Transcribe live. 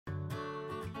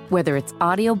Whether it's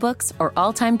audiobooks or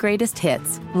all-time greatest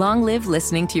hits, long live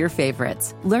listening to your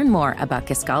favorites. Learn more about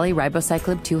Kisqali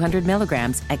Ribociclib 200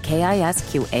 milligrams at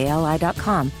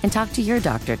KISQALI.com and talk to your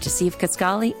doctor to see if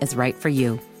Kisqali is right for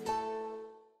you.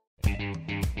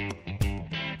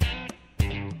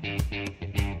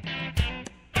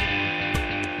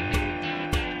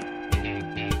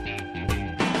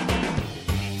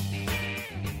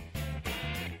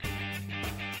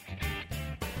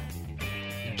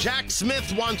 Jack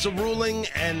Smith wants a ruling,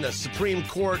 and the Supreme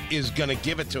Court is going to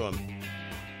give it to him.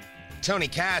 Tony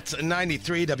Katz,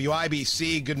 93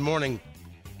 WIBC, good morning.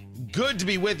 Good to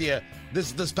be with you. This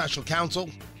is the special counsel.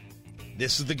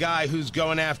 This is the guy who's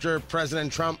going after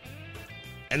President Trump.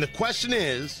 And the question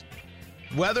is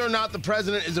whether or not the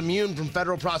president is immune from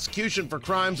federal prosecution for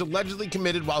crimes allegedly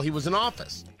committed while he was in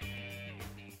office.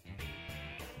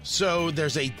 So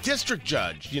there's a district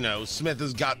judge, Smith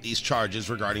has got these charges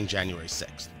regarding January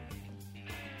 6th.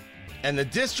 And the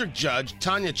district judge,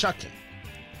 Tanya Chutkan,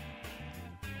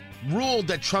 ruled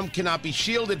that Trump cannot be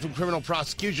shielded from criminal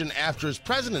prosecution after his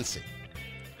presidency.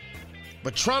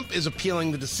 But Trump is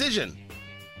appealing the decision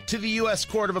to the U.S.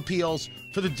 Court of Appeals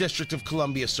for the District of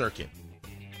Columbia Circuit.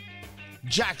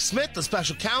 Jack Smith, the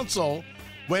special counsel,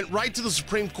 went right to the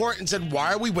Supreme Court and said,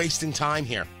 why are we wasting time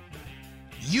here?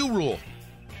 You rule.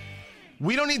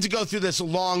 We don't need to go through this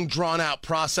long, drawn-out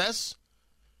process.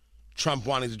 Trump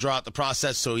wanting to draw out the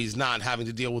process so he's not having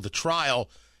to deal with a trial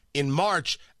in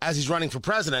March as he's running for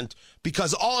president,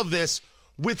 because all of this,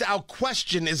 without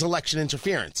question, is election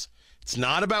interference. It's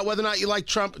not about whether or not you like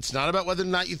Trump. It's not about whether or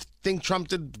not you think Trump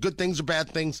did good things or bad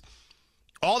things.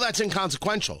 All that's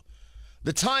inconsequential.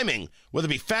 The timing, whether it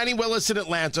be Fannie Willis in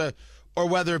Atlanta or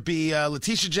whether it be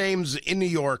Letitia James in New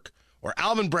York or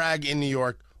Alvin Bragg in New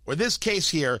York or this case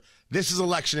here, this is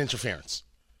election interference.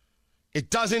 It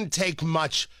doesn't take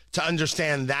much to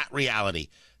understand that reality.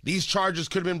 These charges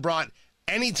could have been brought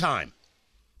any time.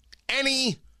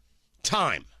 Any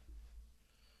time.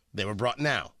 They were brought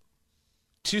now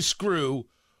to screw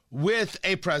with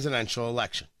a presidential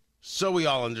election. So we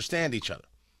all understand each other.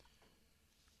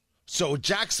 So what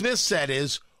Jack Smith said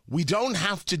is, we don't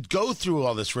have to go through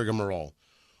all this rigmarole.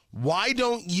 Why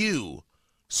don't you,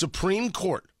 Supreme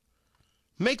Court,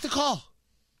 make the call?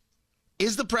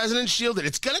 Is the president shielded?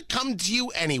 It's going to come to you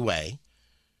anyway.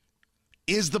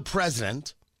 Is the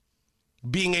president,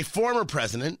 being a former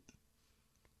president,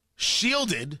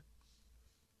 shielded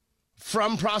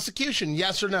from prosecution?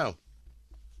 Yes or no?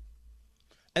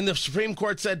 And the Supreme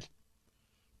Court said,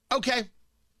 okay,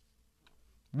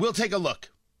 we'll take a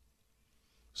look.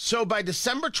 So by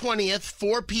December 20th,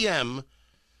 4 p.m.,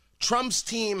 Trump's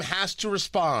team has to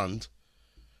respond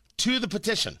to the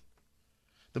petition.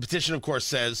 The petition, of course,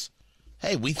 says,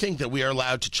 hey, we think that we are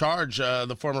allowed to charge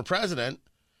the former president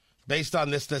based on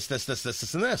this,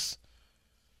 and this.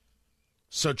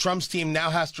 So Trump's team now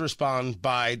has to respond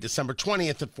by December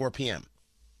 20th at 4 p.m.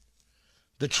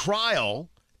 The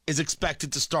trial is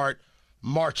expected to start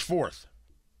March 4th.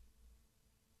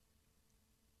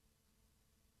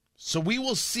 So we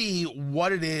will see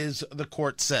what it is the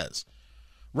court says.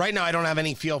 Right now, I don't have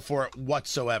any feel for it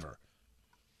whatsoever.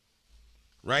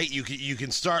 Right? You can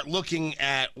start looking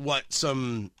at what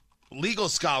some legal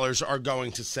scholars are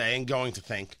going to say and going to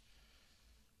think.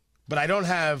 But I don't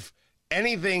have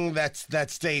anything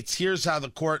that states, here's how the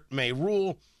court may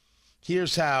rule.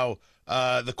 Here's how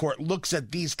the court looks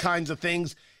at these kinds of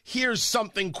things. Here's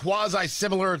something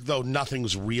quasi-similar, though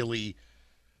nothing's really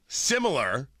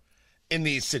similar in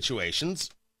these situations.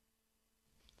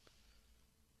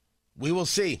 We will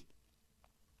see.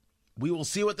 We will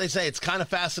see what they say. It's kind of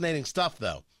fascinating stuff,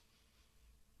 though.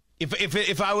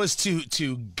 If I was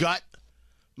to gut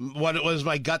what was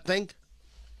my gut think,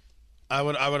 I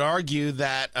would argue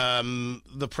that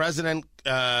the president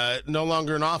no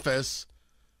longer in office,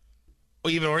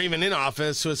 or even in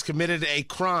office, who has committed a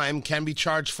crime can be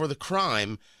charged for the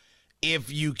crime.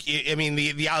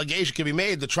 The allegation can be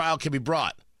made, the trial can be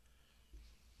brought.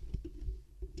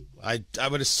 I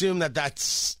would assume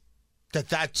that's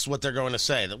what they're going to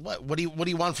say. What do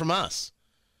you want from us?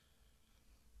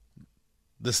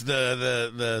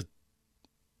 The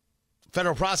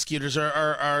federal prosecutors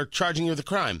are charging you with a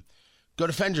crime. Go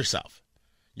defend yourself.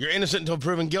 You're innocent until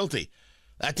proven guilty.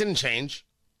 That didn't change.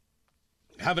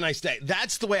 Have a nice day.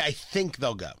 That's the way I think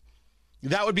they'll go.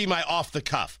 That would be my off the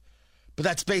cuff. But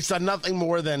that's based on nothing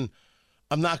more than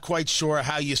I'm not quite sure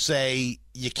how you say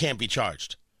you can't be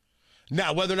charged.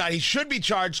 Now, whether or not he should be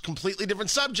charged, completely different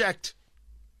subject.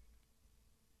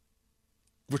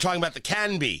 We're talking about the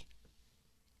can be,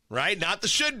 right? Not the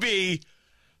should be,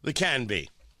 the can be.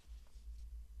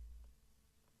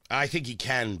 I think he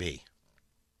can be.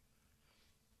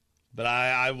 But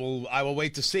I will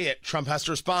wait to see it. Trump has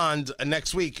to respond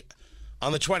next week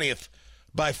on the 20th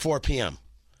by 4 p.m.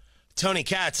 Tony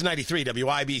Katz, 93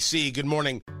 WIBC. Good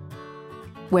morning.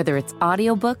 Whether it's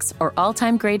audiobooks or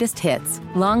all-time greatest hits,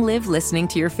 long live listening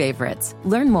to your favorites.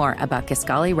 Learn more about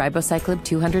Kisqali Ribociclib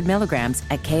 200 milligrams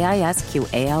at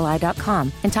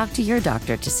KISQALI.com and talk to your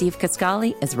doctor to see if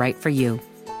Kisqali is right for you.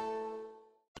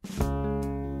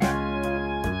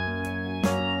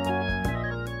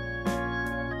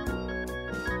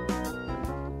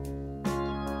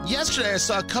 Yesterday, I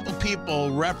saw a couple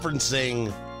people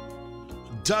referencing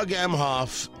Doug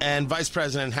Emhoff and Vice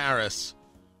President Harris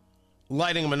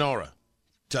lighting a menorah.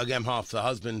 Doug Emhoff, the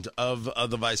husband of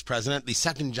the vice president, the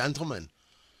second gentleman,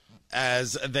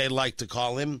 as they like to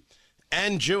call him,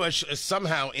 and Jewish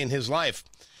somehow in his life.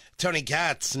 Tony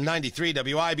Katz, 93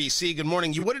 WIBC. Good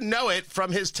morning. You wouldn't know it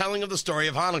from his telling of the story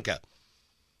of Hanukkah.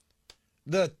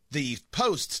 The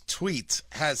post tweet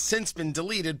has since been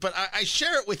deleted, but I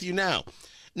share it with you now.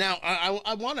 Now,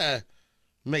 I want to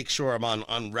make sure I'm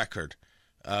on record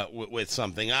with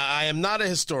something. I am not a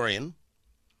historian,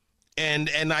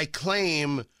 and I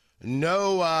claim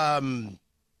no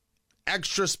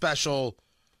extra special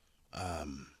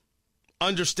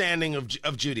understanding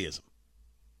of Judaism.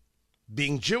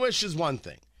 Being Jewish is one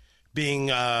thing.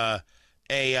 Being a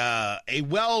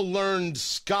well-learned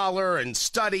scholar and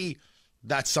study,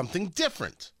 that's something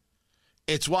different.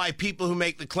 It's why people who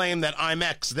make the claim that I'm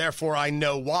X, therefore I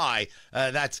know Y,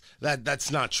 that's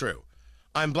not true.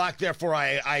 I'm black, therefore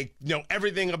I know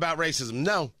everything about racism.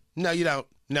 No, you don't.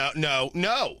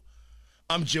 No.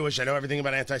 I'm Jewish, I know everything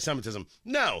about anti-Semitism.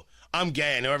 No. I'm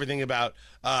gay, I know everything about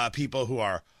people who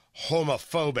are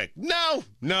homophobic. No.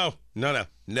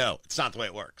 It's not the way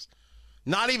it works.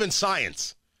 Not even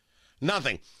science.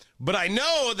 Nothing. But I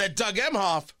know that Doug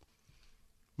Emhoff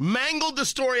mangled the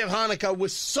story of Hanukkah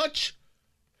with such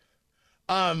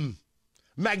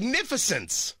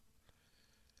magnificence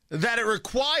that it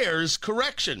requires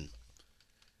correction.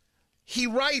 He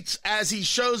writes as he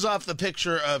shows off the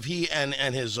picture of he and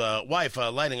his wife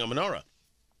lighting a menorah.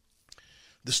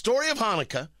 The story of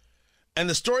Hanukkah and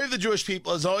the story of the Jewish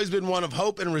people has always been one of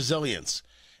hope and resilience.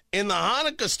 In the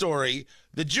Hanukkah story,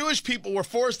 the Jewish people were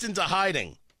forced into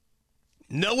hiding.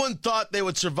 No one thought they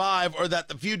would survive or that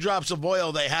the few drops of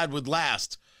oil they had would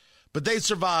last, but they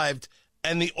survived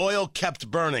and the oil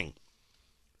kept burning.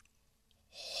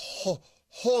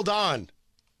 Hold on.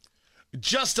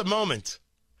 Just a moment.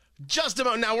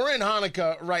 Now, we're in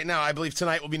Hanukkah right now. I believe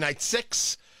tonight will be night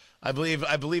 6. I believe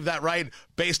that right,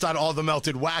 based on all the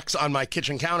melted wax on my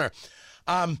kitchen counter.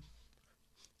 Hanukkah,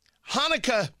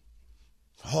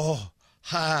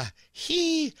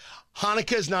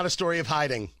 Hanukkah is not a story of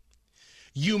hiding.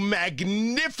 You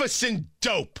magnificent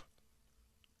dope.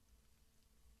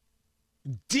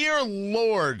 Dear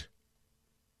Lord,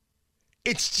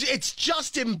 it's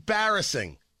just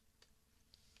embarrassing.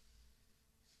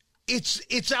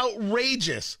 It's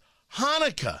outrageous.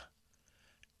 Hanukkah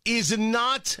is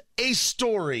not a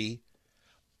story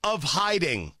of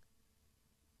hiding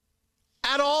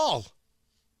at all.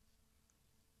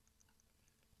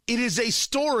 It is a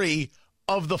story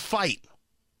of the fight.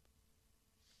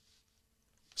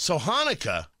 So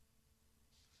Hanukkah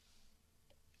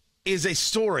is a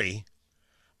story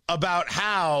about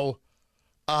how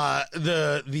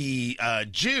the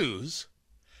Jews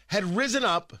had risen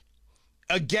up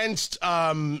against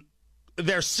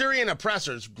their Syrian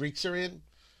oppressors, Greek Syrian.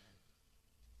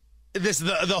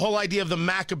 The whole idea of the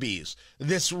Maccabees,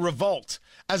 this revolt.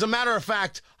 As a matter of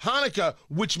fact, Hanukkah,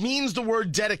 which means the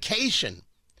word dedication,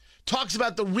 talks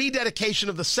about the rededication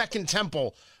of the Second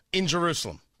Temple in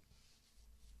Jerusalem.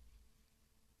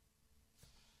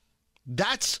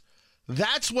 That's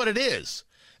what it is.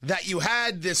 That you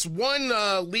had this one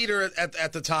leader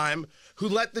at the time who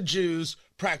let the Jews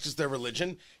practice their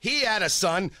religion. He had a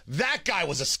son. That guy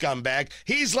was a scumbag.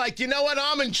 He's like, you know what?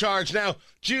 I'm in charge now.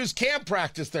 Jews can't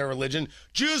practice their religion.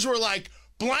 Jews were like,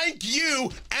 blank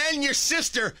you and your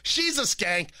sister. She's a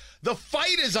skank. The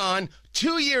fight is on.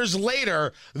 2 years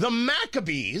later, the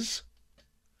Maccabees,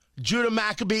 Judah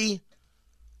Maccabee,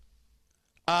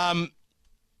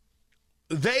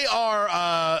 they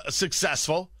are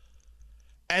successful.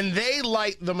 And they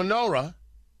light the menorah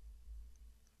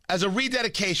as a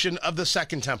rededication of the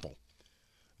Second Temple.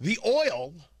 The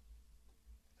oil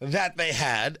that they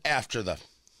had after the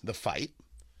fight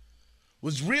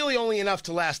was really only enough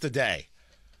to last a day.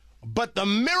 But the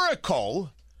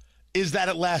miracle is that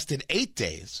it lasted 8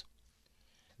 days.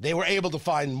 They were able to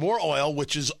find more oil,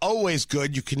 which is always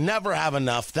good. You can never have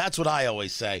enough. That's what I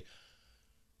always say.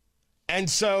 And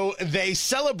so they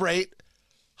celebrate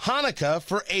Hanukkah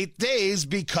for 8 days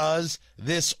because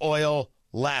this oil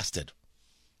lasted.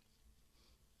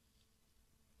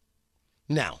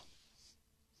 Now,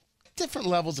 different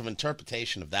levels of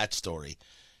interpretation of that story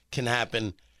can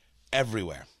happen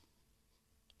everywhere.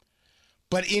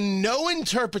 But in no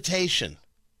interpretation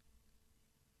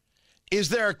is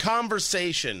there a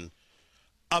conversation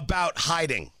about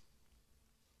hiding.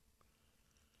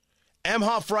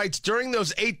 Emhoff writes, during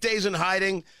those 8 days in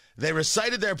hiding, they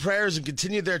recited their prayers and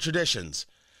continued their traditions.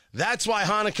 That's why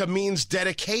Hanukkah means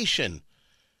dedication.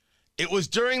 It was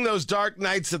during those dark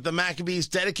nights that the Maccabees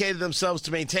dedicated themselves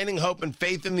to maintaining hope and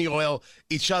faith in the oil,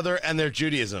 each other, and their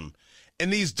Judaism. In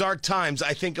these dark times,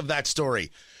 I think of that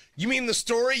story. You mean the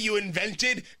story you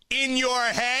invented in your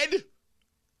head?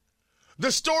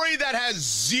 The story that has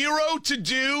zero to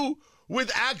do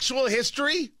with actual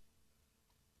history?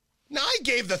 Now, I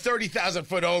gave the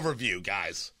 30,000-foot overview,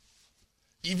 guys.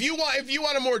 If you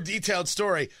want a more detailed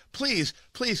story, please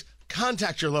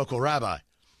contact your local rabbi.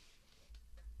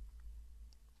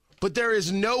 But there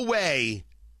is no way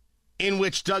in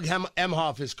which Doug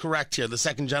Emhoff is correct here, the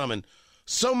second gentleman,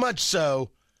 so much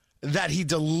so that he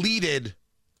deleted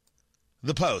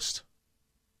the post.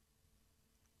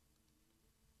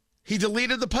 He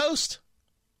deleted the post.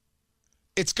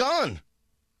 It's gone.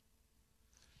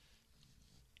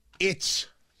 It's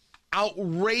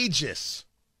outrageous.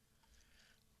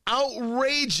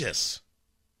 Outrageous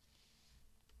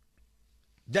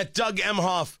that Doug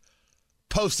Emhoff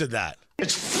posted that.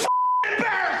 It's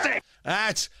embarrassing.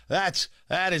 That is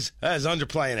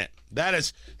underplaying it. That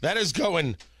is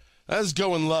going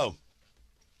low.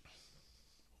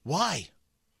 Why?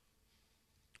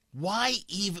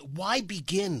 Why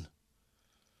begin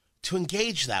to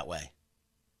engage that way?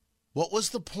 What was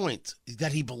the point?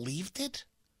 That he believed it?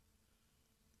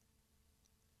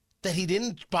 That he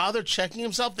didn't bother checking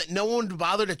himself? That no one would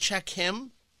bother to check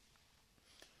him?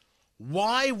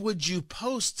 Why would you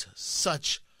post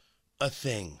such a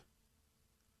thing?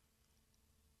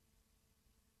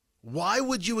 Why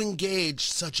would you engage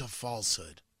such a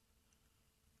falsehood?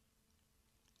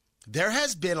 There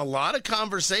has been a lot of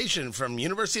conversation from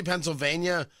University of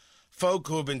Pennsylvania folk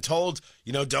who have been told,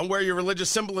 don't wear your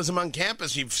religious symbolism on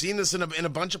campus. You've seen this in a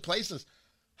bunch of places.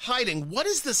 Hiding. What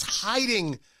is this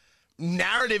hiding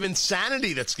narrative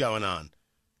insanity that's going on?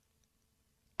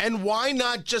 And why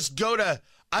not just go to,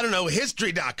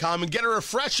 history.com and get a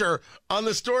refresher on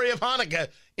the story of Hanukkah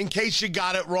in case you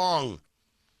got it wrong?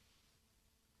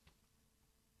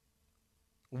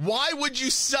 Why would you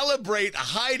celebrate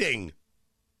hiding?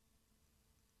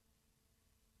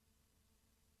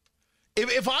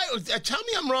 If I tell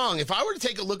me I'm wrong, if I were to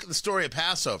take a look at the story of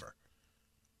Passover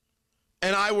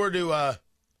and I were to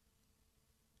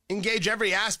engage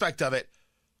every aspect of it,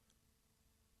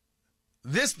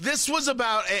 this was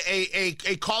about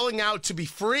a calling out to be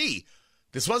free.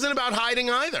 This wasn't about hiding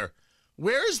either.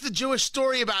 Where is the Jewish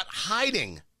story about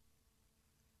hiding?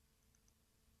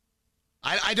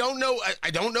 I don't know.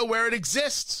 I don't know where it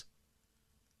exists.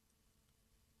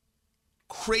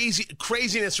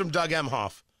 Craziness from Doug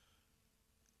Emhoff.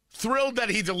 Thrilled that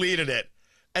he deleted it,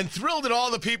 and thrilled at all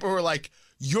the people who are like,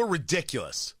 "You're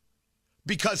ridiculous,"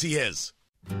 because he is.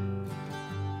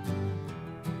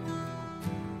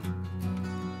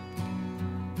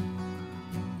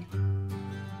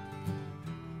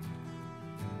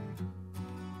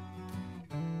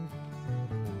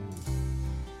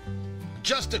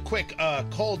 Just a quick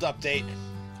cold update.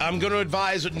 I'm going to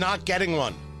advise not getting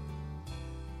one.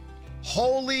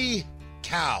 Holy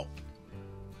cow.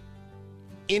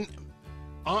 In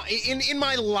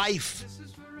my life,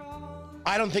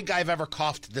 I don't think I've ever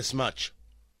coughed this much.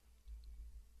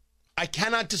 I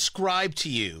cannot describe to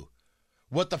you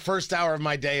what the first hour of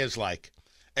my day is like,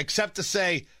 except to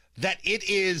say that it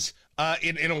is,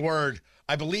 in a word,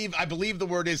 I believe the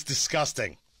word is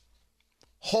disgusting.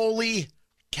 Holy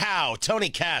cow. Tony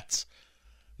Katz,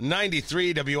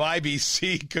 93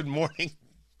 WIBC. Good morning.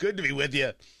 Good to be with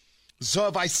you. So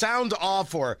if I sound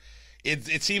off or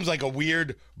it seems like a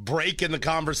weird break in the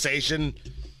conversation,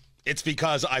 it's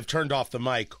because I've turned off the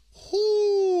mic.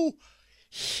 Oh,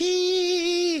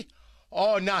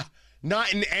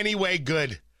 not in any way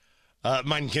good,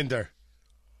 mein Kinder.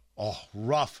 Oh,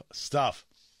 rough stuff.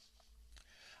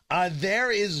 There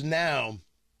is now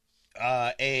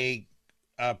a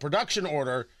production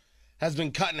order has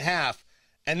been cut in half,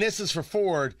 and this is for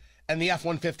Ford and the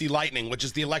F-150 Lightning, which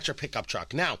is the electric pickup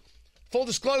truck. Now, full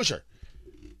disclosure,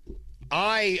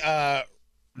 I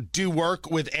do work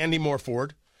with Andy Moore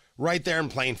Ford right there in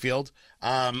Plainfield.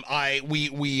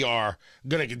 We are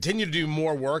going to continue to do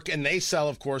more work, and they sell,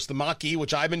 of course, the Mach-E,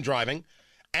 which I've been driving,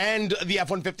 and the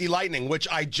F-150 Lightning, which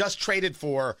I just traded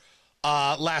for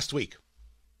last week.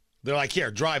 They're like, here,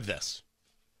 drive this.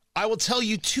 I will tell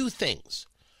you two things.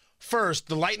 First,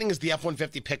 the Lightning is the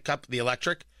F-150 pickup, the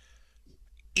electric.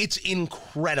 It's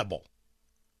incredible.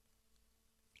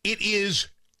 It is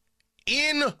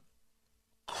incredible.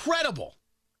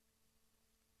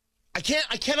 I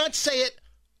cannot say it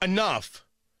enough.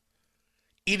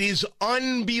 It is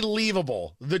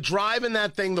unbelievable. The drive in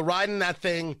that thing, the ride in that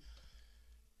thing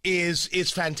is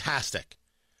fantastic.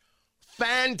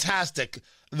 Fantastic.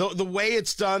 The way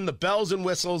it's done, the bells and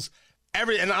whistles,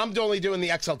 and I'm only doing the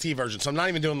XLT version, so I'm not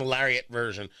even doing the Lariat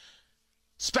version.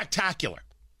 Spectacular.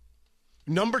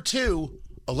 Number two,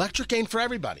 electric ain't for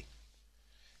everybody.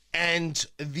 And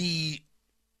the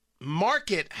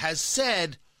market has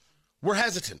said we're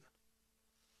hesitant.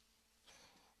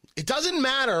 It doesn't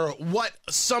matter what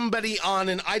somebody on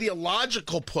an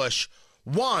ideological push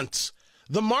wants.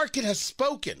 The market has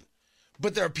spoken.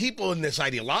 But there are people in this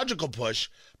ideological push,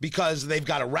 because they've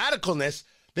got a radicalness,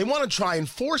 they want to try and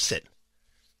force it.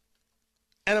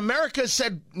 And America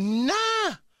said,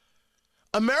 nah.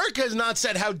 America has not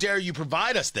said, how dare you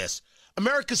provide us this.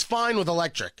 America's fine with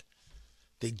electric.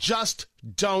 They just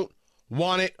don't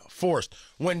want it forced.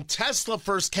 When Tesla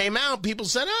first came out, people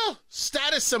said, oh,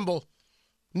 status symbol.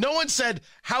 No one said,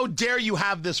 how dare you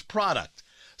have this product?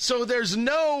 So there's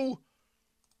no,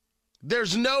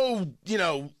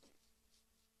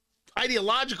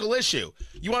 ideological issue.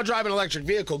 You want to drive an electric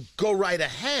vehicle, go right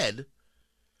ahead.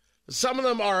 Some of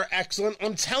them are excellent.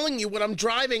 I'm telling you, what I'm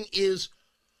driving is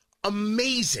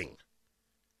amazing.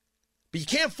 But you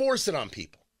can't force it on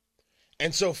people.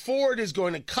 And so Ford is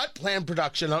going to cut planned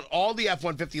production on all the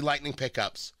F-150 Lightning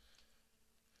pickups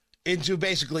into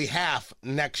basically half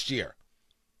next year.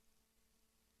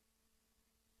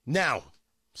 Now,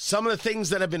 some of the things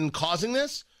that have been causing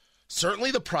this, certainly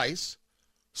the price,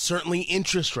 certainly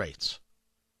interest rates.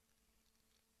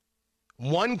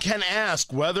 One can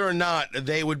ask whether or not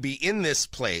they would be in this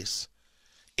place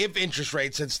if interest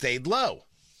rates had stayed low.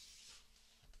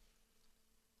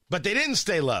 But they didn't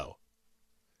stay low.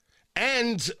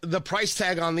 And the price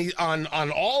tag on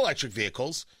all electric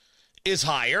vehicles is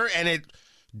higher, and it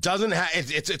doesn't have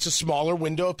it's a smaller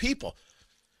window of people.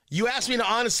 You ask me to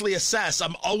honestly assess,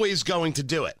 I'm always going to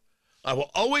do it. I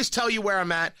will always tell you where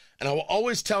I'm at, and I will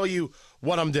always tell you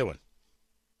what I'm doing.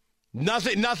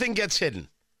 Nothing gets hidden.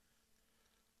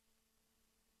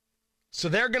 So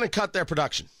they're going to cut their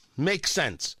production. Makes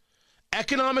sense.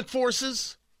 Economic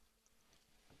forces,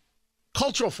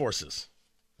 cultural forces,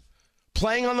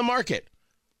 playing on the market.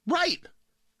 Right.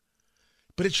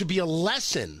 But it should be a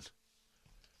lesson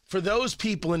for those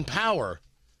people in power.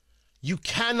 You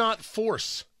cannot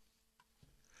force.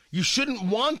 You shouldn't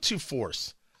want to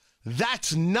force.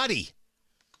 That's nutty.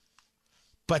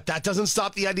 But that doesn't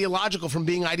stop the ideological from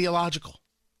being ideological.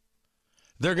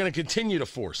 They're going to continue to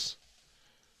force.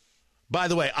 By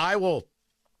the way, I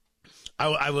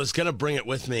was going to bring it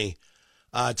with me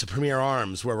to Premier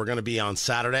Arms, where we're going to be on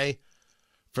Saturday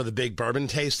for the big bourbon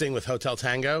tasting with Hotel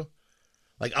Tango.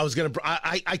 Like, I was going to,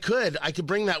 I could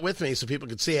bring that with me so people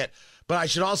could see it, but I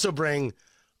should also bring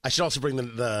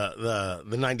the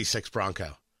 96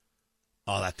 Bronco.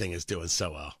 Oh, that thing is doing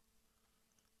so well.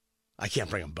 I can't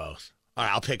bring them both. All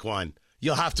right, I'll pick one.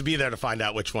 You'll have to be there to find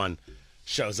out which one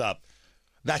shows up.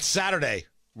 That's Saturday.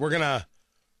 We're gonna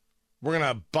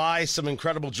buy some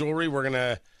incredible jewelry. We're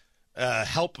gonna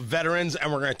help veterans,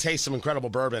 and we're gonna taste some incredible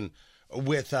bourbon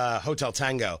with Hotel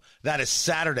Tango. That is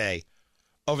Saturday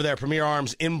over there, Premier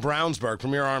Arms in Brownsburg,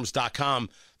 premierarms.com,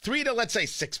 3 to, let's say,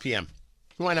 6 p.m.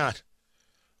 Why not?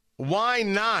 Why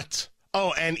not?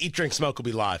 Oh, and Eat, Drink, Smoke will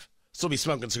be live. Still be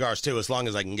smoking cigars, too, as long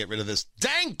as I can get rid of this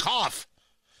dang cough.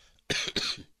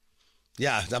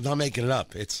 Yeah, I'm not making it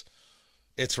up.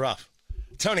 It's rough.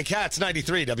 Tony Katz,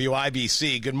 93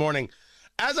 WIBC. Good morning.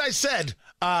 As I said,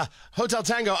 Hotel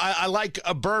Tango, I like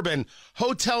a bourbon.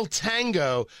 Hotel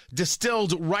Tango,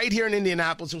 distilled right here in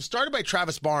Indianapolis. It was started by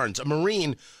Travis Barnes, a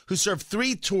Marine who served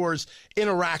 3 tours in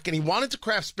Iraq, and he wanted to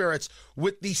craft spirits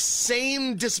with the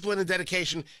same discipline and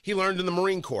dedication he learned in the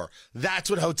Marine Corps. That's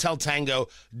what Hotel Tango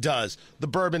does. The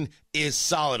bourbon is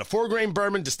solid. A 4-grain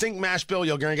bourbon, distinct mash bill.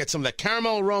 You're going to get some of that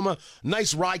caramel aroma,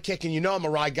 nice rye kick, and you know I'm a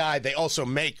rye guy. They also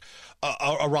make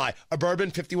a rye. A bourbon,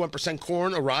 51%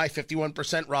 corn, a rye,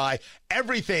 51% rye.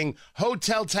 Everything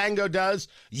Hotel Tango does,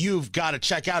 you've got to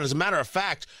check out. As a matter of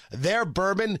fact, their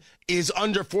bourbon is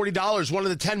under $40. One of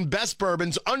the 10 best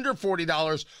bourbons under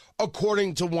 $40,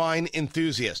 according to Wine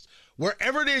Enthusiast.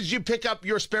 Wherever it is you pick up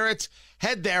your spirits,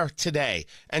 head there today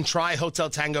and try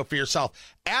Hotel Tango for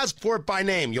yourself. Ask for it by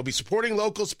name. You'll be supporting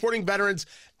locals, supporting veterans,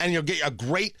 and you'll get a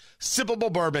great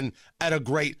sippable bourbon at a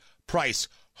great price.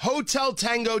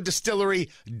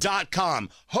 HotelTangoDistillery.com.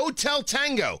 Hotel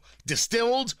Tango,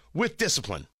 distilled with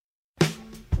discipline.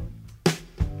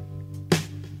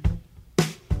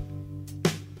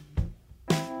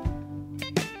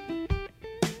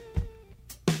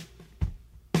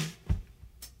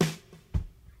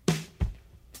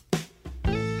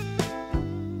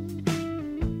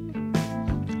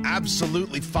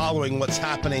 Absolutely following what's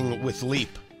happening with LEAP.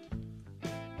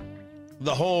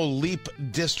 The whole LEAP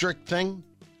district thing,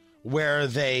 where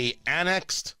they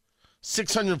annexed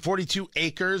 642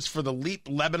 acres for the LEAP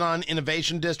Lebanon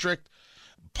Innovation District,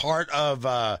 part of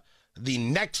the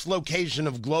next location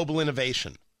of global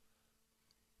innovation.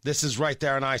 This is right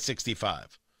there on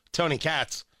I-65. Tony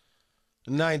Katz,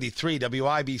 93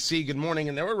 WIBC, good morning.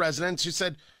 And there were residents who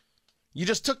said, you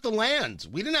just took the land.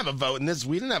 We didn't have a vote in this.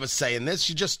 We didn't have a say in this.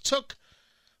 You just took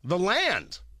the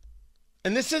land.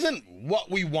 And this isn't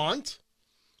what we want.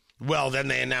 Well, then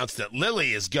they announced that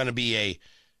Lilly is going to be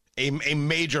a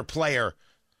major player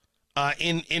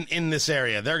in this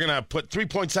area. They're going to put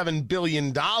 $3.7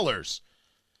 billion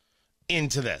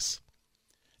into this.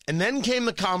 And then came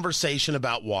the conversation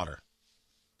about water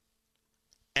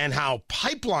and how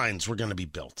pipelines were going to be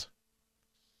built.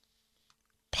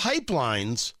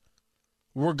 Pipelines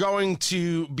were going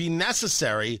to be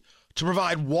necessary to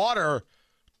provide water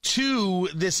to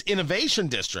this innovation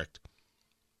district.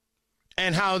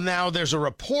 And how now there's a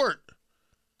report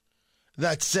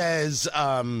that says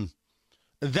that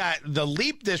the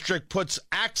LEAP district puts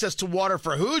access to water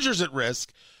for Hoosiers at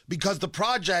risk because the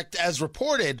project, as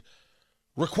reported,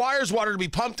 requires water to be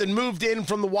pumped and moved in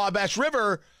from the Wabash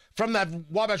River, from that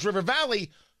Wabash River Valley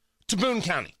to Boone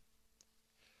County.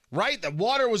 Right? That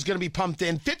water was going to be pumped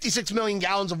in, 56 million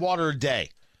gallons of water a day.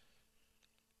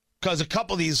 Because a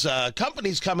couple of these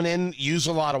companies coming in use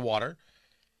a lot of water.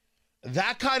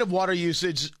 That kind of water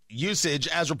usage,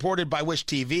 as reported by Wish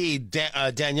TV,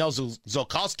 Danielle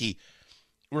Zolkowski,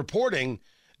 reporting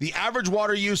the average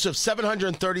water use of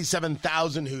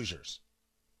 737,000 Hoosiers.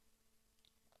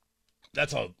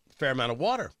 That's a fair amount of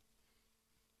water.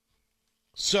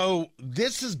 So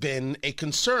this has been a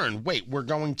concern. Wait, we're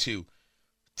going to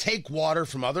take water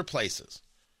from other places,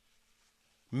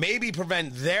 maybe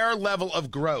prevent their level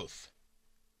of growth,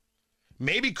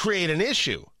 maybe create an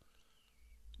issue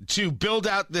to build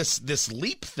out this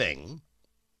LEAP thing,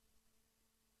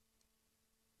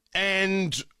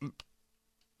 and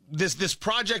this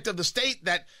project of the state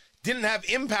that didn't have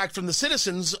impact from the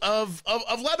citizens of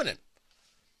Lebanon.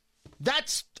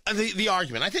 That's the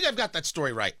argument. I think I've got that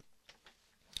story right.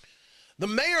 The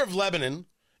mayor of Lebanon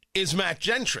is Matt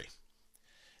Gentry.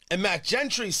 And Matt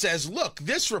Gentry says, look,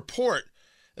 this report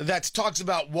that talks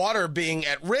about water being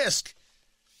at risk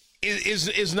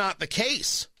is not the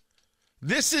case.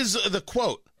 This is the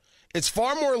quote. It's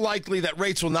far more likely that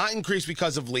rates will not increase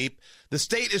because of LEAP. The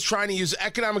state is trying to use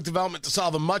economic development to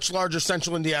solve a much larger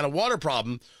central Indiana water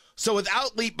problem. So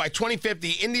without LEAP by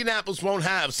 2050,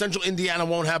 central Indiana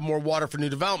won't have more water for new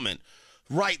development.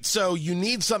 Right, so you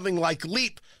need something like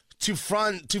LEAP to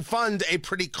fund a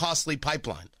pretty costly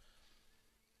pipeline.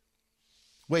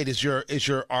 Wait, is your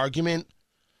argument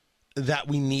that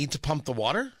we need to pump the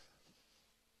water?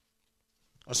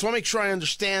 I just want to make sure I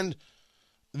understand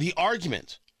the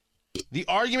argument. The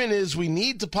argument is we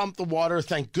need to pump the water.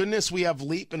 Thank goodness we have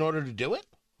LEAP in order to do it.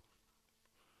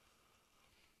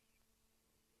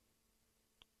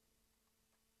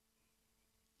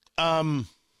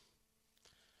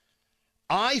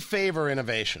 I favor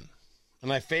innovation,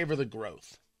 and I favor the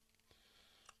growth.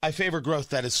 I favor growth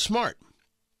that is smart.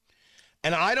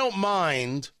 And I don't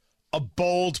mind a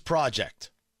bold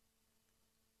project.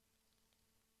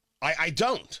 I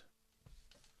don't.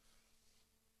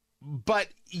 But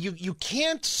you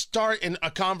can't start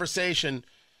a conversation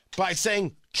by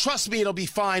saying, trust me, it'll be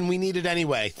fine. We need it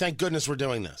anyway. Thank goodness we're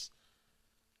doing this.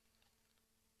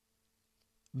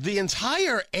 The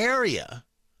entire area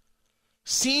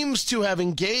seems to have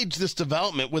engaged this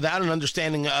development without an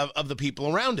understanding of the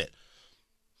people around it.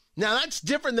 Now, that's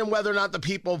different than whether or not the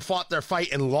people fought their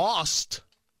fight and lost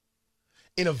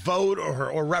in a vote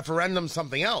or referendum,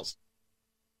 something else.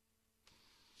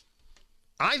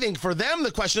 I think for them,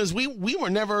 the question is we were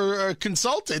never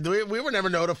consulted. We were never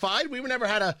notified. We were never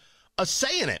had a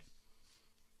say in it.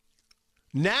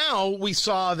 Now we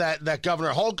saw that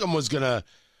Governor Holcomb was going to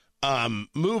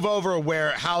move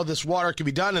over how this water could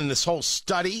be done in this whole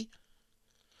study,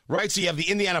 right? So you have the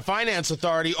Indiana Finance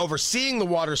Authority overseeing the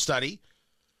water study,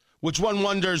 which one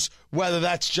wonders whether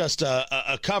that's just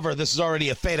a cover. This is already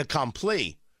a fait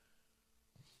accompli.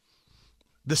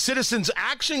 The Citizens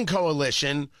Action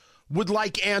Coalition would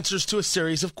like answers to a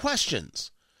series of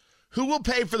questions. Who will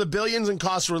pay for the billions in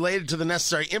costs related to the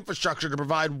necessary infrastructure to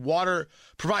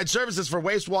provide services for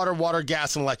wastewater, water,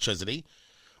 gas, and electricity?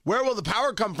 Where will the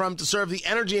power come from to serve the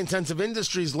energy-intensive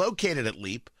industries located at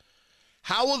LEAP?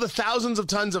 How will the thousands of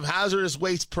tons of hazardous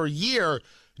waste per year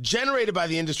generated by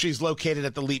the industries located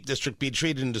at the LEAP district be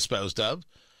treated and disposed of?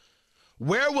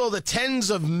 Where will the tens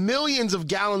of millions of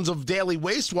gallons of daily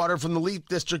wastewater from the LEAP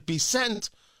district be sent?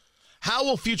 How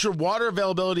will future water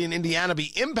availability in Indiana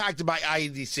be impacted by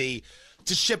IEDC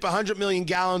to ship 100 million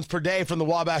gallons per day from the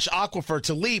Wabash Aquifer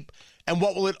to LEAP? And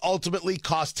what will it ultimately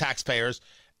cost taxpayers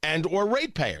and or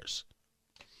ratepayers?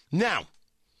 Now,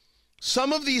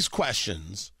 some of these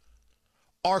questions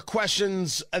are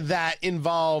questions that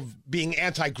involve being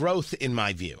anti-growth, in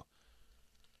my view.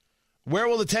 Where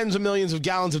will the tens of millions of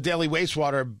gallons of daily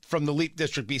wastewater from the LEAP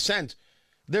district be sent?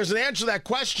 There's an answer to that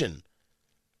question.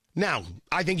 Now,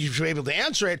 I think you should be able to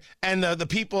answer it, and the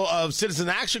people of Citizen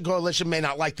Action Coalition may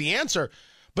not like the answer,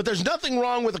 but there's nothing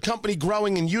wrong with a company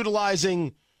growing and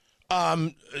utilizing,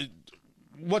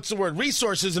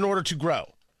 resources in order to grow.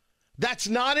 That's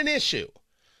not an issue.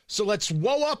 So let's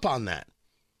whoa up on that.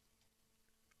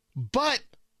 But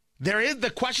there is the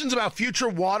questions about future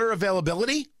water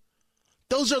availability.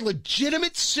 Those are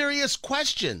legitimate, serious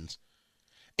questions.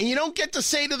 And you don't get to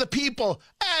say to the people,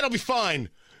 it'll be fine.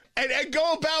 And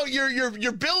go about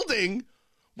your building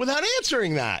without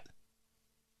answering that.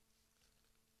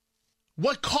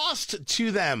 What cost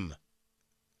to them?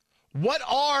 What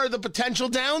are the potential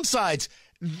downsides?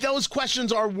 Those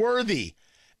questions are worthy.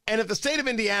 And if the state of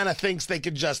Indiana thinks they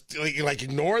could just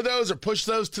ignore those or push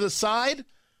those to the side,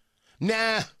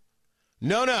 nah,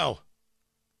 no.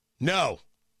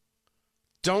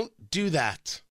 Don't do that.